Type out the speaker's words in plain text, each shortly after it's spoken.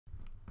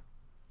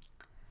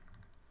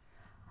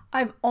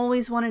I've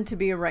always wanted to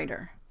be a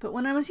writer, but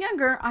when I was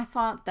younger, I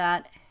thought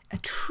that a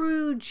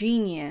true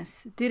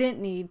genius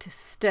didn't need to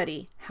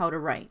study how to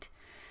write.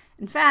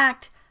 In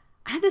fact,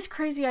 I had this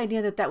crazy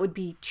idea that that would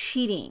be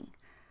cheating.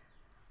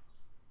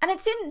 And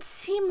it didn't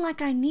seem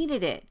like I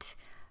needed it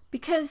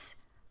because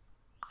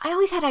I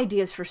always had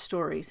ideas for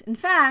stories. In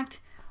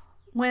fact,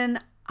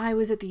 when I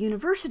was at the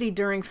university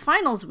during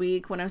finals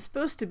week, when I was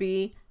supposed to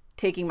be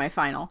taking my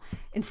final,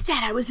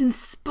 instead I was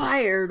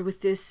inspired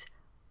with this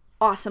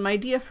awesome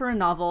idea for a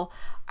novel.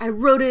 I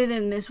wrote it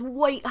in this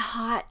white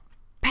hot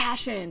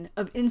passion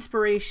of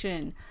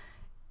inspiration.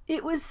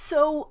 It was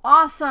so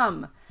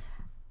awesome.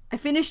 I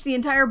finished the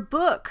entire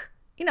book.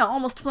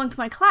 Almost flunked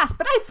my class,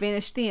 but I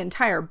finished the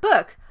entire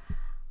book.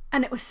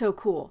 And it was so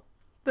cool.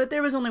 But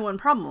there was only one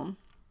problem,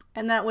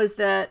 and that was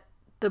that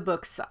the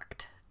book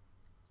sucked.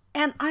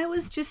 And I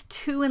was just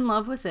too in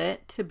love with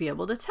it to be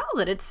able to tell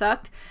that it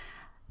sucked.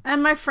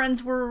 And my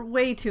friends were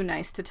way too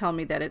nice to tell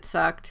me that it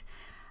sucked.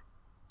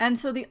 And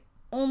so the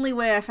only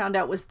way I found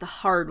out was the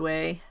hard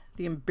way,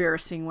 the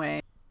embarrassing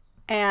way.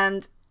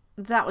 And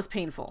that was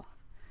painful.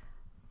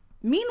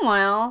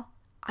 Meanwhile,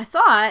 I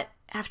thought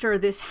after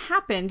this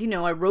happened,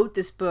 I wrote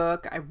this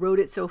book. I wrote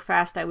it so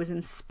fast I was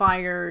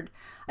inspired.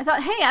 I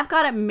thought, hey, I've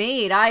got it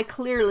made. I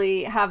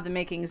clearly have the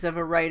makings of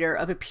a writer,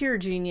 of a pure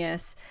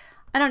genius.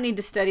 I don't need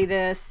to study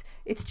this.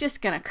 It's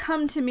just going to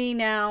come to me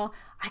now.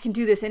 I can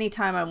do this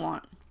anytime I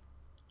want.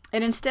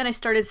 And instead, I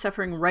started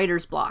suffering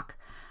writer's block.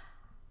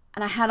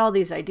 And I had all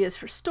these ideas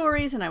for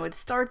stories, and I would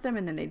start them,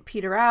 and then they'd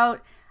peter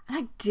out. And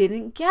I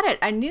didn't get it.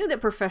 I knew that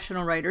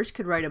professional writers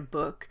could write a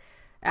book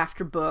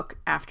after book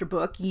after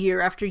book, year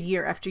after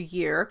year after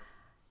year.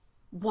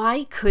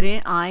 Why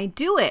couldn't I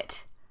do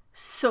it?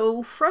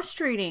 So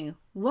frustrating.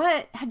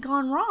 What had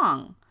gone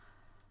wrong?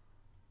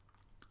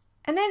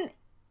 And then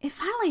it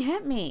finally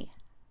hit me.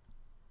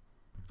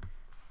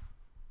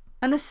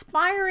 An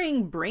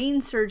aspiring brain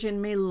surgeon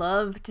may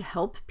love to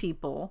help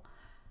people,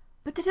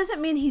 but that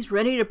doesn't mean he's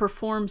ready to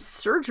perform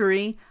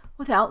surgery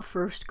without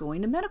first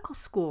going to medical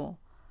school.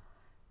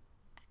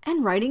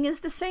 And writing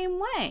is the same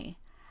way.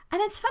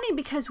 And it's funny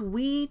because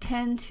we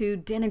tend to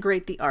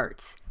denigrate the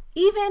arts.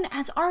 Even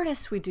as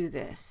artists, we do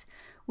this.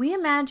 We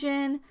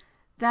imagine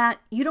that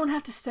you don't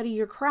have to study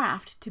your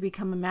craft to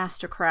become a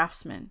master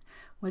craftsman.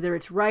 Whether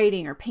it's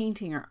writing or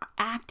painting or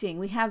acting,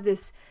 we have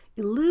this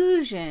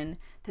illusion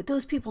that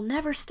those people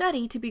never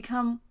study to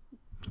become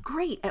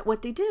great at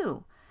what they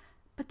do.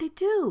 But they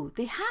do.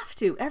 They have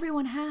to.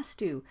 Everyone has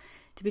to.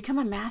 To become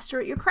a master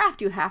at your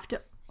craft, you have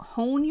to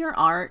hone your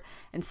art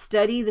and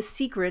study the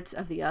secrets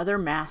of the other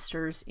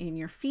masters in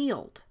your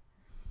field.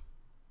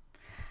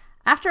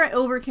 After I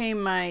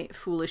overcame my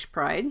foolish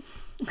pride,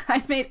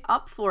 I made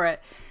up for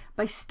it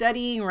by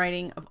studying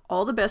writing of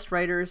all the best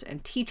writers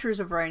and teachers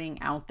of writing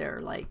out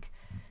there, like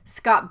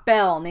Scott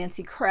Bell,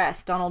 Nancy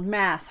Kress, Donald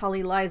Mass,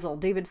 Holly Liesel,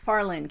 David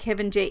Farland,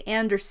 Kevin J.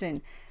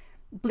 Anderson,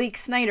 Bleak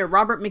Snyder,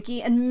 Robert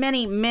McGee, and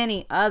many,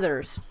 many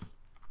others.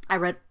 I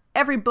read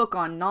every book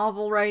on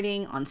novel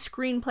writing, on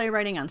screenplay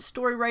writing, on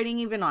story writing,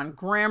 even on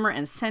grammar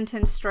and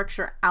sentence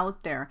structure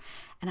out there.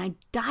 And I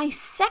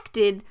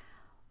dissected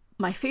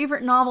my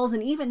favorite novels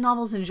and even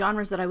novels in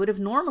genres that I would have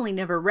normally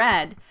never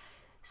read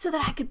so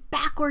that I could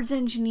backwards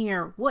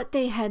engineer what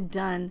they had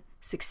done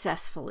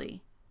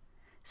successfully,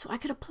 so I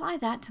could apply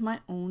that to my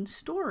own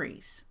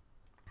stories.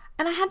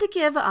 And I had to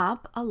give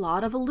up a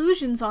lot of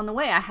illusions on the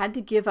way. I had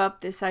to give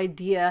up this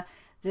idea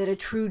that a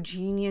true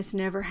genius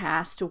never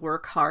has to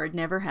work hard,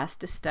 never has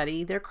to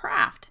study their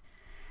craft.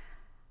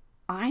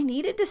 I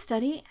needed to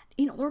study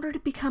in order to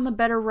become a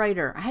better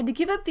writer. I had to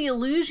give up the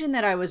illusion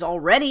that I was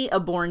already a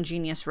born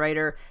genius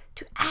writer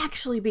to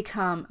actually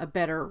become a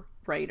better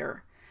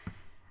writer.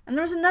 And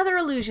there was another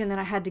illusion that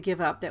I had to give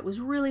up that was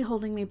really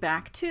holding me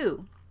back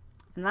too.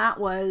 And that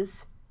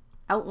was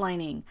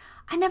outlining.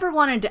 I never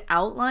wanted to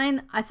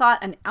outline. I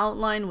thought an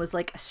outline was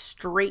like a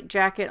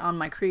straitjacket on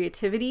my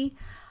creativity.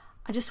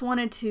 I just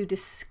wanted to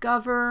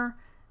discover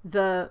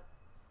the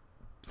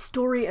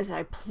story as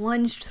I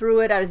plunged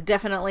through it. I was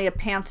definitely a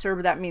pantser,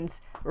 but that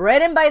means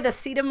right in by the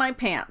seat of my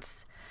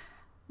pants.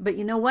 But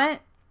you know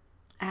what?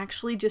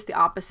 Actually, just the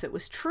opposite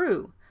was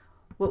true.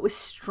 What was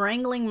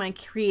strangling my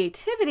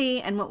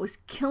creativity and what was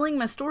killing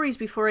my stories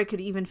before I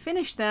could even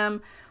finish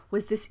them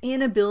was this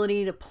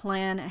inability to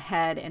plan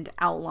ahead and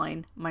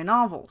outline my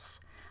novels.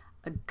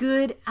 A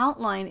good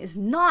outline is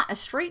not a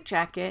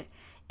straitjacket,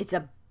 it's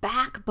a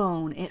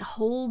backbone. It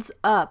holds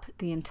up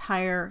the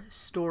entire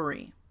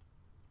story.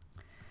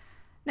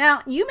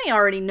 Now, you may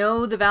already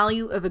know the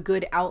value of a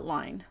good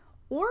outline,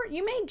 or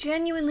you may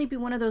genuinely be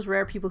one of those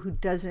rare people who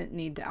doesn't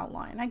need to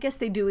outline. I guess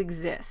they do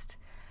exist.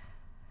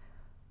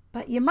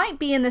 But you might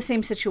be in the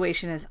same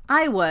situation as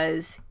I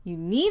was. You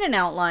need an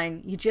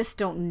outline, you just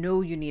don't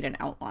know you need an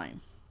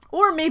outline.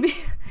 Or maybe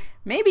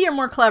you're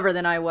more clever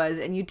than I was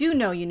and you do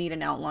know you need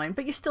an outline,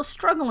 but you're still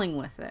struggling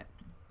with it.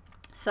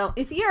 So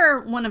if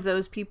you're one of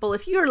those people,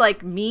 if you're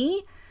like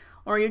me,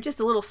 or you're just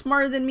a little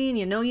smarter than me and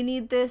you know you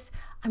need this,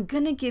 I'm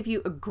going to give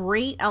you a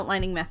great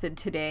outlining method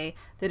today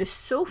that is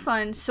so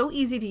fun, so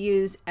easy to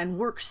use, and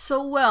works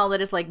so well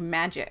that it's like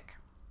magic.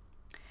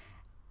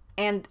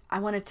 And I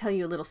want to tell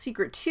you a little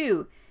secret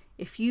too.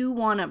 If you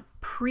want to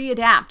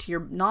pre-adapt your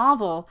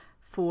novel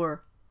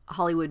for a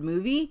Hollywood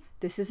movie,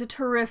 this is a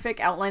terrific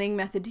outlining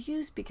method to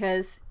use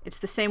because it's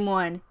the same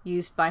one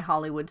used by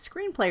Hollywood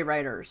screenplay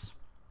writers.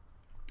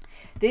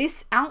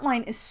 This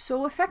outline is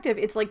so effective.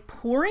 It's like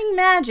pouring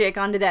magic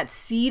onto that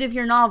seed of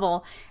your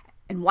novel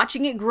and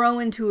watching it grow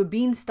into a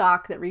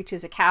beanstalk that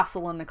reaches a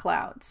castle in the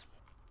clouds.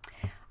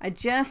 I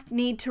just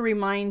need to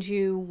remind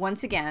you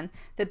once again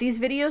that these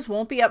videos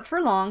won't be up for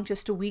long,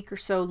 just a week or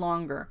so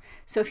longer.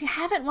 So if you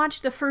haven't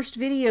watched the first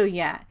video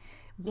yet,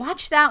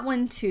 watch that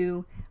one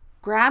too.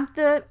 Grab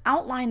the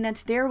outline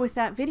that's there with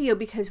that video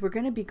because we're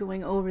going to be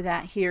going over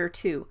that here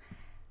too.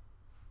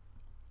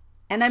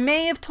 And I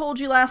may have told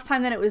you last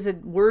time that it was a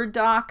Word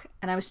doc,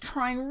 and I was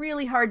trying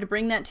really hard to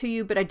bring that to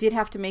you, but I did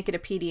have to make it a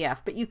PDF.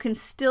 But you can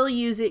still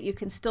use it. You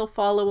can still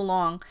follow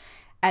along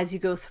as you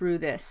go through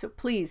this. So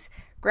please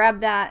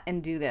grab that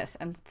and do this.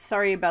 I'm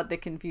sorry about the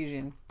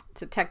confusion.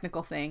 It's a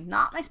technical thing,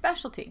 not my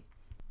specialty.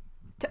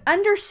 To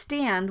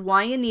understand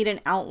why you need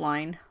an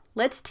outline,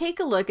 let's take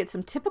a look at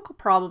some typical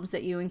problems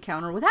that you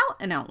encounter without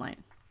an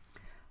outline.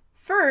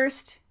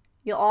 First,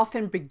 you'll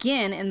often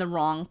begin in the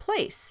wrong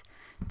place.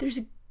 There's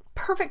a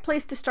perfect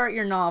place to start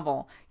your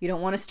novel. You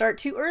don't want to start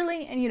too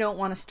early and you don't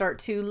want to start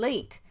too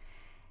late.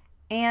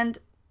 And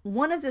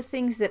one of the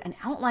things that an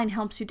outline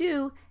helps you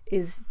do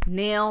is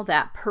nail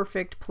that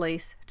perfect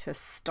place to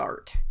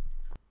start.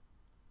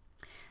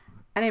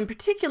 And in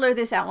particular,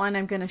 this outline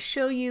I'm going to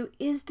show you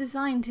is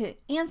designed to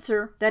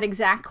answer that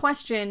exact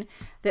question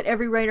that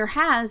every writer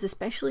has,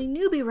 especially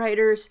newbie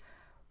writers: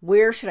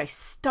 where should I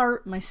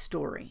start my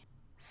story?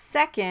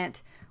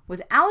 Second,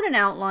 without an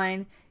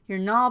outline, your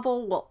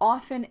novel will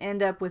often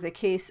end up with a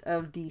case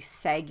of the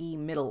saggy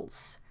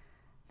middles.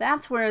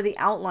 That's where the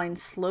outline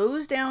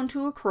slows down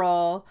to a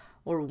crawl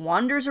or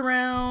wanders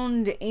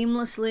around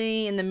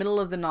aimlessly in the middle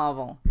of the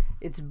novel.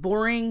 It's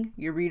boring,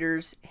 your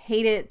readers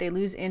hate it, they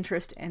lose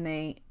interest, and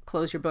they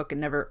close your book and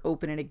never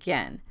open it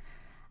again.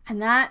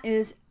 And that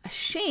is a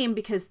shame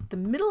because the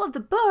middle of the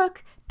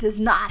book does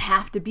not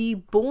have to be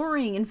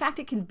boring. In fact,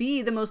 it can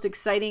be the most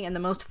exciting and the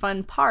most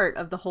fun part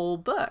of the whole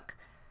book.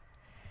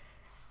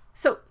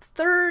 So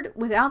third,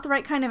 without the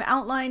right kind of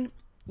outline,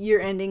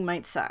 your ending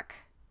might suck.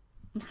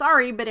 I'm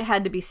sorry, but it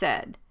had to be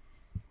said.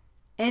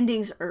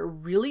 Endings are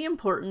really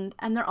important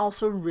and they're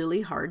also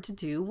really hard to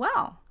do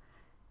well.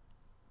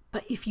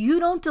 But if you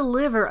don't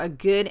deliver a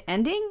good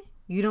ending,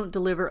 you don't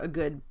deliver a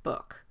good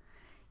book.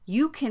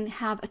 You can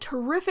have a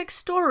terrific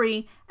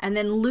story and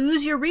then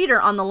lose your reader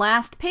on the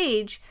last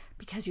page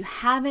because you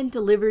haven't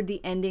delivered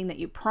the ending that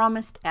you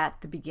promised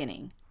at the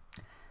beginning.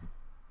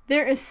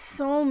 There is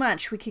so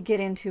much we could get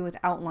into with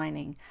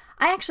outlining.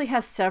 I actually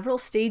have several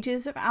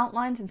stages of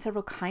outlines and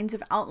several kinds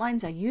of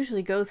outlines I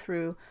usually go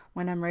through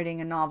when I'm writing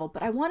a novel,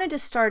 but I wanted to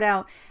start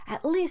out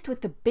at least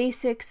with the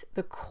basics,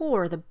 the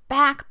core, the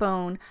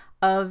backbone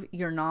of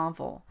your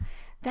novel.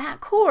 That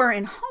core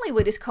in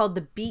Hollywood is called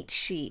the beat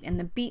sheet, and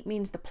the beat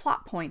means the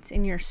plot points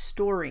in your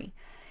story.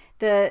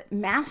 The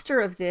master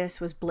of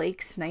this was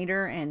Blake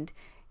Snyder, and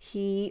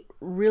he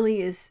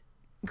really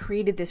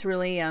created this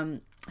really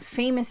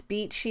famous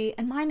beat sheet,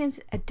 and mine is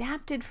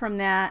adapted from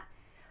that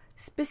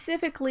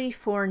specifically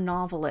for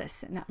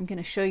novelists, and I'm going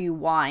to show you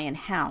why and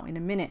how in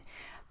a minute.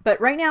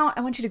 But right now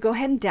I want you to go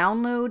ahead and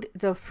download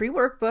the free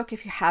workbook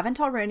if you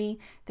haven't already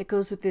that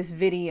goes with this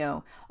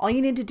video. All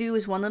you need to do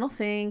is one little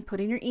thing: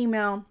 put in your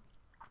email,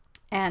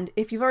 and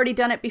if you've already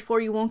done it before,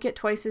 you won't get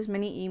twice as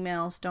many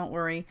emails, don't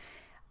worry.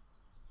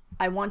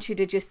 I want you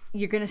to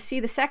you're going to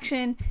see the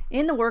section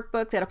in the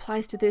workbook that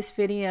applies to this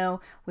video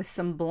with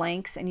some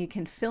blanks, and you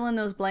can fill in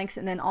those blanks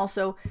and then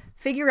also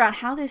figure out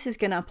how this is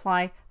going to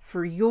apply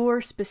for your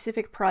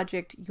specific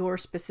project, your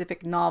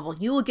specific novel.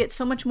 You will get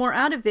so much more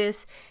out of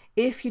this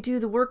if you do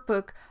the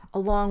workbook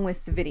along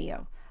with the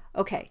video.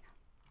 Okay.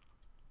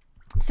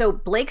 So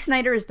Blake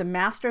Snyder is the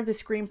master of the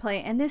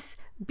screenplay, and this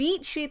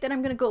beat sheet that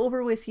I'm going to go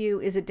over with you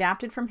is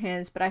adapted from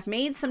his, but I've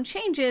made some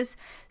changes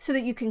so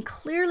that you can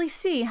clearly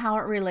see how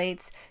it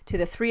relates to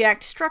the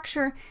 3-act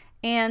structure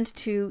and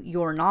to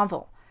your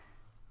novel.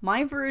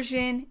 My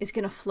version is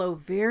going to flow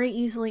very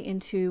easily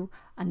into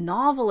a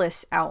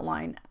novelist's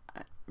outline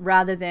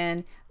rather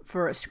than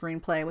for a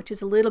screenplay, which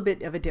is a little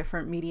bit of a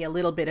different media, a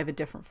little bit of a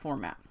different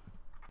format.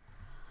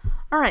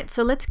 All right,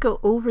 so let's go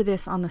over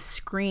this on the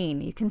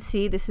screen. You can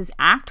see this is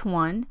Act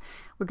 1.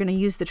 We're going to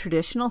use the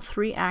traditional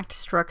 3-act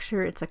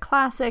structure. It's a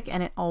classic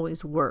and it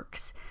always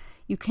works.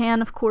 You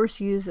can, of course,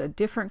 use a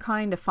different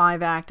kind, a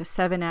 5-act, a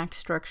 7-act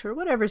structure,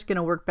 whatever's going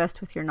to work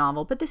best with your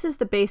novel. But this is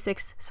the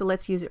basics, so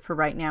let's use it for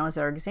right now as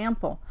our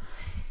example.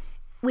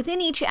 Within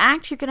each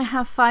act, you're going to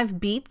have 5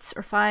 beats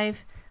or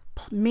 5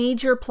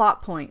 major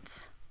plot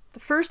points. The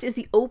first is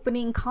the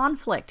opening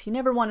conflict. You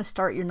never want to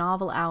start your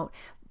novel out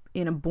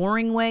in a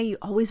boring way. You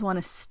always want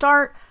to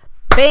start,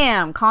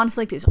 bam,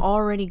 conflict is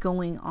already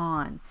going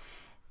on.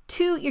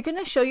 2, you're going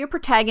to show your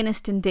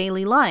protagonist in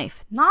daily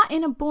life, not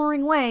in a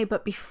boring way,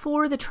 but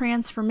before the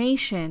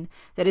transformation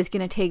that is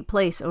going to take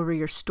place over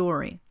your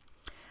story.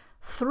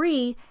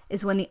 3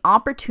 is when the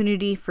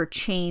opportunity for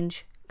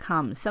change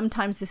comes.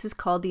 Sometimes this is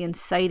called the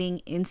inciting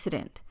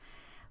incident.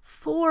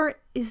 4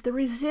 is the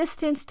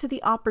resistance to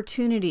the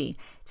opportunity.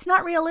 It's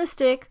not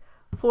realistic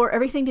for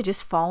everything to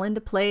just fall into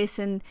place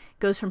and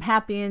goes from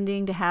happy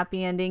ending to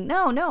happy ending.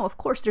 No, of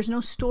course, there's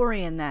no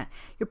story in that.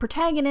 Your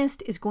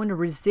protagonist is going to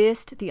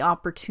resist the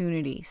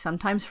opportunity,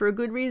 sometimes for a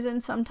good reason,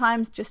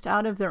 sometimes just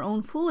out of their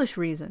own foolish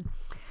reason.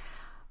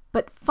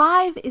 But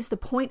 5 is the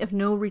point of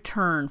no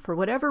return. For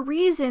whatever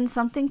reason,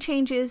 something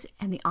changes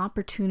and the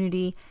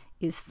opportunity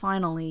is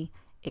finally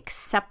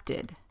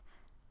accepted.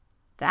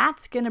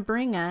 That's going to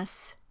bring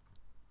us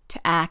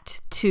to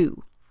Act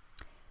 2.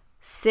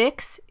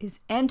 6 is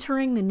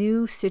entering the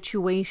new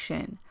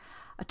situation.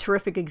 A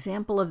terrific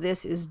example of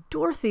this is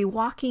Dorothy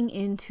walking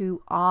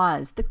into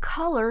Oz. The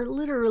color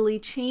literally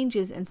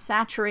changes and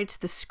saturates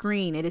the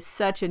screen. It is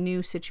such a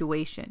new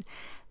situation.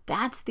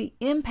 That's the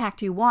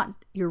impact you want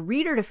your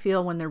reader to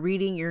feel when they're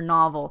reading your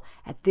novel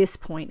at this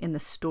point in the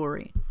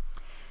story.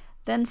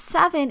 Then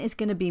 7 is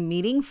going to be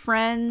meeting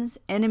friends,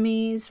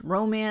 enemies,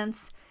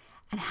 romance,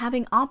 and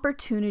having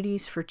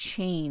opportunities for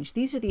change.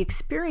 These are the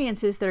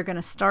experiences that are going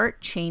to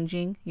start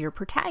changing your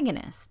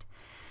protagonist.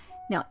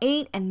 Now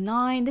 8 and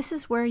 9, this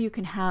is where you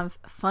can have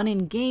fun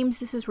in games.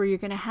 This is where you're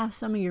going to have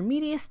some of your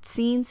meatiest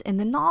scenes in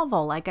the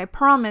novel. Like I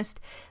promised,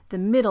 the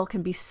middle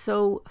can be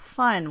so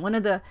fun. One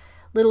of the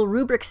little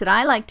rubrics that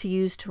I like to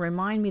use to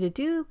remind me to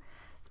do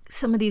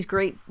some of these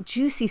great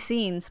juicy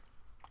scenes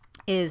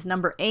is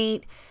number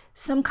 8,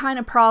 some kind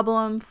of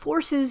problem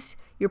forces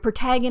your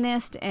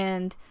protagonist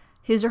and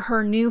his or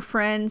her new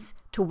friends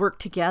to work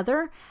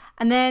together,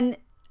 and then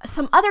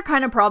some other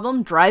kind of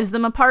problem drives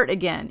them apart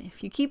again.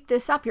 If you keep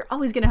this up, you're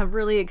always going to have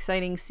really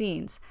exciting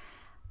scenes.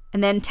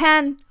 And then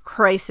 10,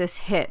 crisis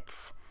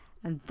hits.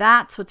 And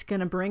that's what's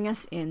going to bring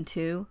us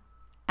into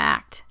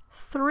Act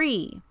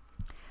 3.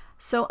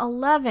 So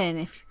 11,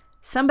 if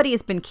somebody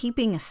has been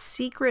keeping a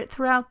secret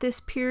throughout this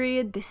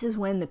period, this is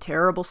when the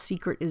terrible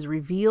secret is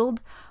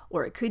revealed,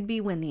 or it could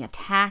be when the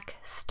attack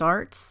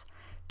starts.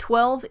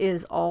 12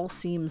 is all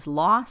seems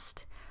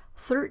lost.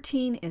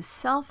 13 is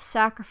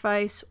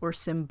self-sacrifice or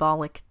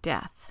symbolic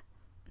death.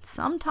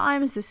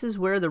 Sometimes this is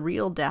where the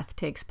real death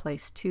takes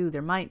place too.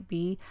 There might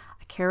be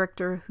a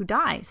character who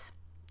dies.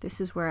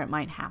 This is where it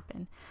might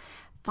happen.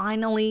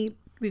 Finally,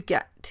 we've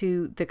got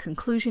to the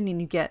conclusion, and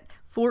you get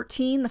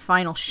 14, the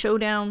final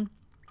showdown,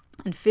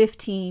 and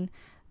 15,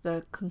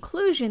 the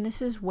conclusion.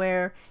 This is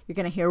where you're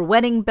going to hear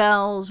wedding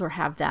bells or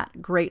have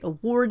that great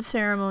award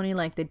ceremony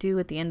like they do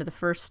at the end of the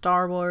first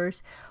Star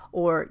Wars,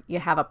 or you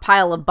have a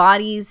pile of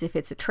bodies if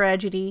it's a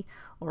tragedy,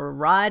 or a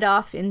ride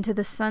off into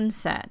the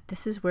sunset.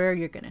 This is where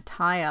you're going to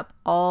tie up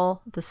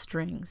all the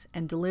strings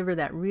and deliver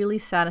that really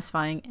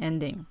satisfying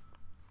ending.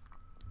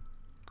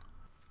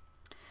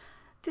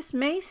 This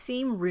may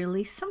seem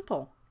really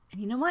simple, and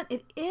you know what?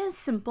 It is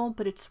simple,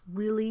 but it's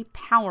really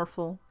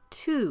powerful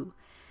too.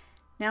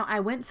 Now,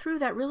 I went through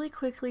that really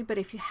quickly, but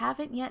if you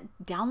haven't yet,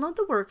 download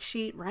the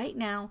worksheet right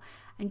now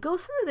and go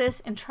through this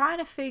and try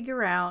to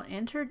figure out,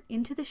 enter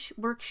into the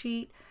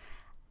worksheet,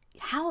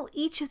 how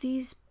each of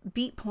these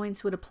beat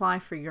points would apply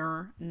for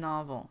your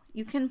novel.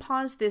 You can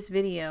pause this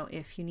video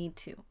if you need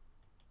to.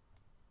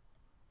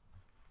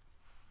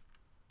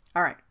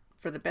 All right,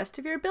 for the best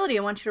of your ability,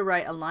 I want you to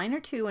write a line or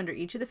two under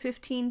each of the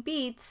 15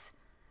 beats,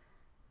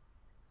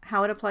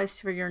 how it applies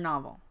to your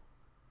novel.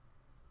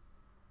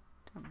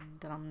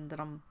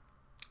 Dum-dum-dum-dum.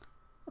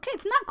 Okay,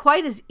 it's not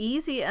quite as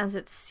easy as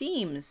it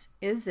seems,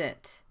 is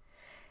it?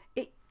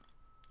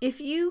 If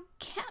you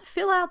can't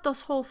fill out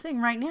this whole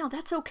thing right now,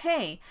 that's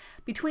okay.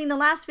 Between the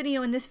last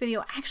video and this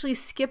video, I actually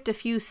skipped a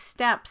few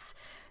steps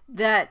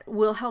that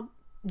will help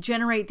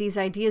generate these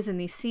ideas and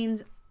these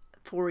scenes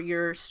for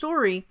your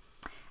story.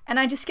 And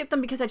I just skipped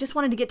them because I just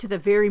wanted to get to the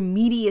very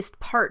meatiest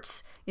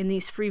parts in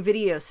these free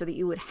videos so that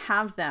you would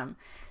have them,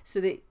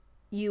 so that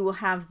you will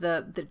have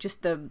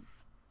just the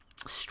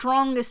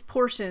strongest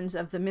portions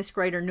of the Misc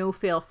Writer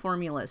no-fail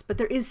formulas. But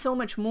there is so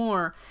much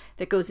more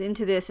that goes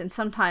into this, and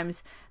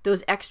sometimes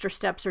those extra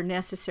steps are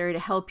necessary to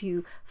help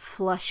you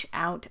flush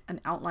out an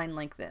outline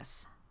like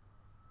this.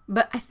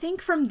 But I think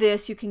from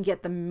this you can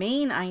get the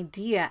main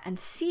idea and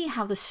see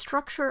how the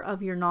structure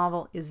of your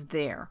novel is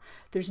there.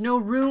 There's no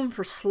room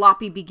for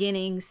sloppy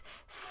beginnings,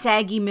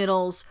 saggy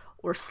middles,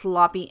 or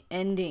sloppy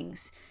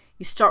endings.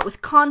 You start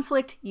with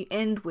conflict, you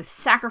end with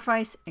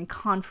sacrifice and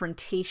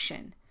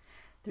confrontation.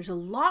 There's a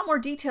lot more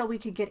detail we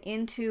could get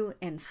into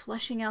in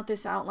fleshing out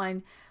this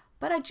outline,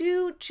 but I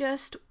do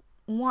just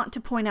want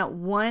to point out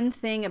one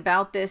thing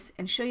about this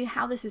and show you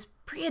how this is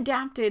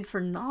pre-adapted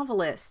for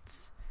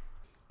novelists.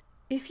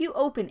 If you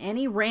open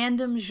any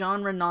random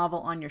genre novel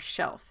on your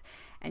shelf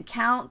and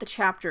count the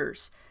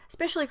chapters,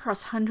 especially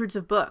across hundreds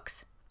of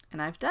books,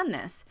 and I've done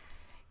this,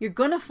 you're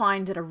going to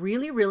find that a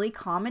really, really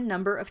common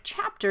number of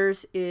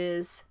chapters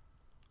is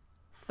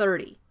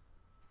 30.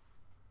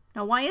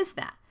 Now, why is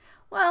that?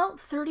 Well,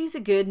 30 is a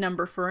good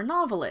number for a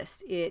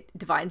novelist. It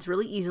divides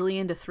really easily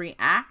into 3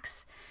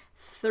 acts.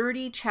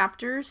 30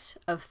 chapters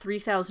of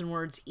 3,000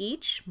 words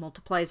each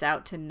multiplies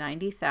out to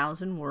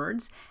 90,000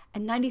 words,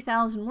 and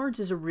 90,000 words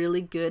is a really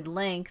good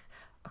length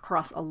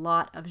across a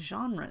lot of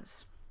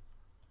genres.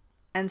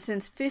 And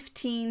since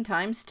 15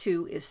 times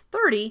 2 is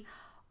 30,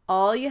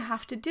 all you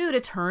have to do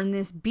to turn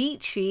this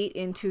beat sheet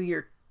into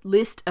your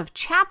list of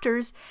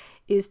chapters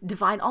is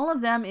divide all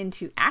of them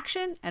into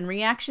action and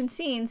reaction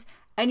scenes,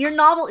 and your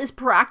novel is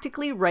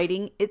practically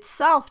writing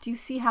itself. Do you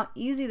see how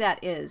easy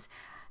that is?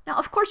 Now,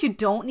 of course, you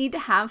don't need to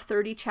have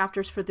 30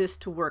 chapters for this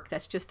to work.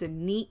 That's just a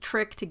neat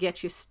trick to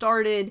get you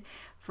started,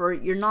 for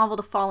your novel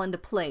to fall into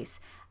place.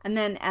 And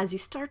then as you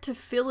start to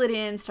fill it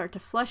in, start to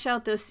flesh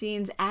out those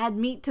scenes, add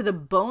meat to the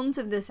bones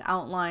of this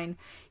outline,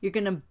 you're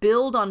going to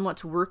build on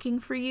what's working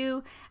for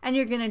you, and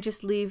you're going to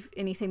just leave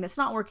anything that's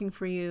not working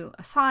for you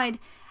aside,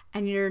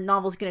 and your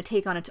novel's going to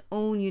take on its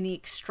own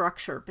unique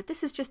structure. But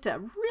this is just a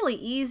really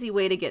easy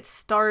way to get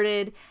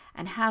started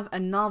and have a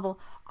novel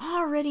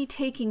already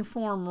taking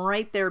form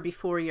right there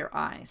before your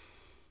eyes.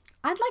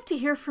 I'd like to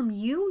hear from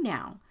you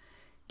now.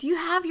 Do you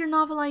have your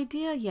novel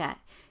idea yet?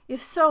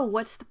 If so,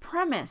 what's the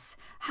premise?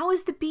 How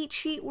is the beat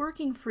sheet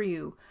working for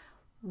you?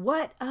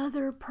 What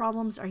other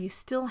problems are you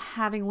still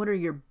having? What are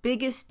your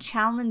biggest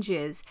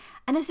challenges?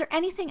 And is there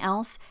anything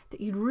else that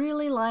you'd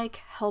really like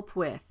help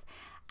with?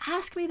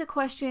 Ask me the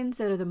questions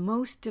that are the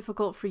most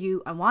difficult for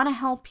you. I want to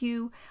help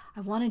you.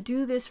 I want to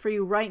do this for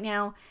you right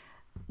now.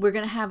 We're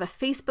going to have a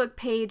Facebook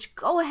page.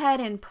 Go ahead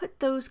and put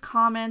those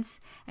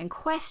comments and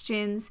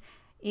questions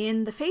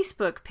in the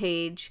Facebook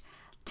page.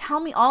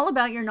 Tell me all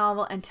about your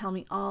novel and tell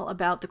me all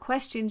about the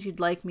questions you'd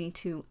like me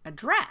to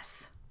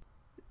address.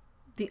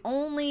 The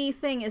only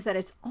thing is that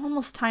it's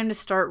almost time to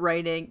start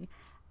writing,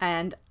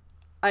 and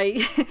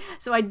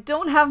so I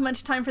don't have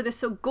much time for this,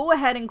 so go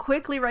ahead and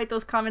quickly write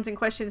those comments and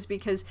questions,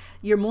 because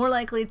you're more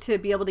likely to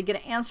be able to get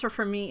an answer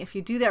from me if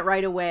you do that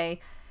right away.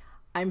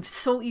 I'm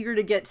so eager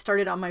to get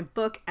started on my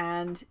book,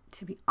 and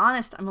to be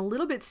honest, I'm a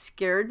little bit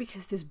scared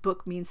because this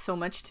book means so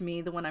much to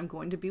me, the one I'm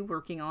going to be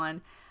working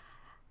on.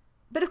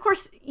 But of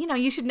course,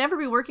 you should never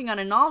be working on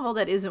a novel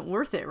that isn't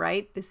worth it,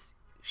 right? This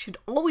should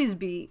always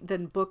be the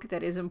book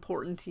that is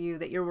important to you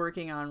that you're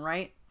working on,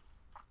 right?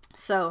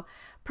 So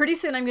pretty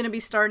soon I'm going to be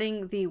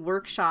starting the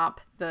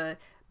workshop, the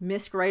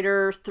Misc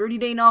Writer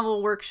 30-day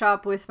novel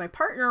workshop with my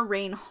partner,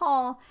 Rain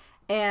Hall,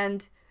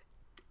 and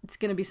it's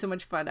going to be so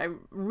much fun.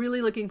 I'm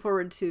really looking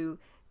forward to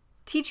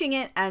teaching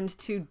it and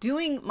to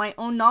doing my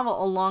own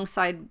novel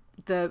alongside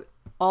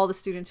all the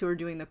students who are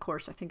doing the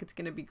course. I think it's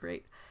going to be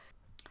great.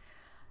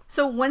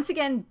 So once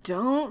again,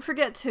 don't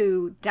forget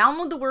to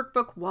download the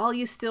workbook while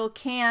you still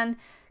can.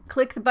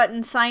 Click the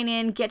button, sign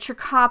in, get your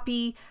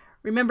copy.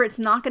 Remember, it's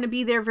not going to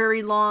be there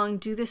very long.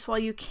 Do this while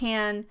you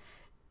can.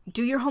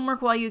 Do your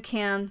homework while you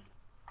can.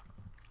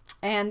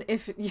 And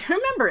if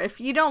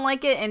you don't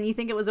like it and you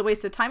think it was a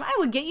waste of time, I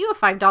would get you a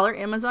 $5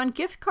 Amazon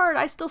gift card.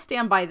 I still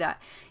stand by that.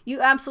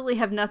 You absolutely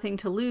have nothing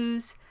to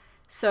lose.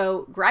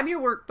 So grab your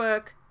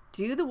workbook,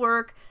 do the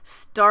work,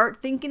 start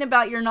thinking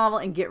about your novel,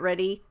 and get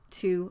ready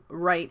to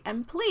write.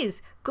 And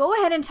please go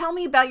ahead and tell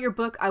me about your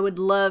book. I would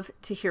love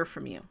to hear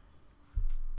from you.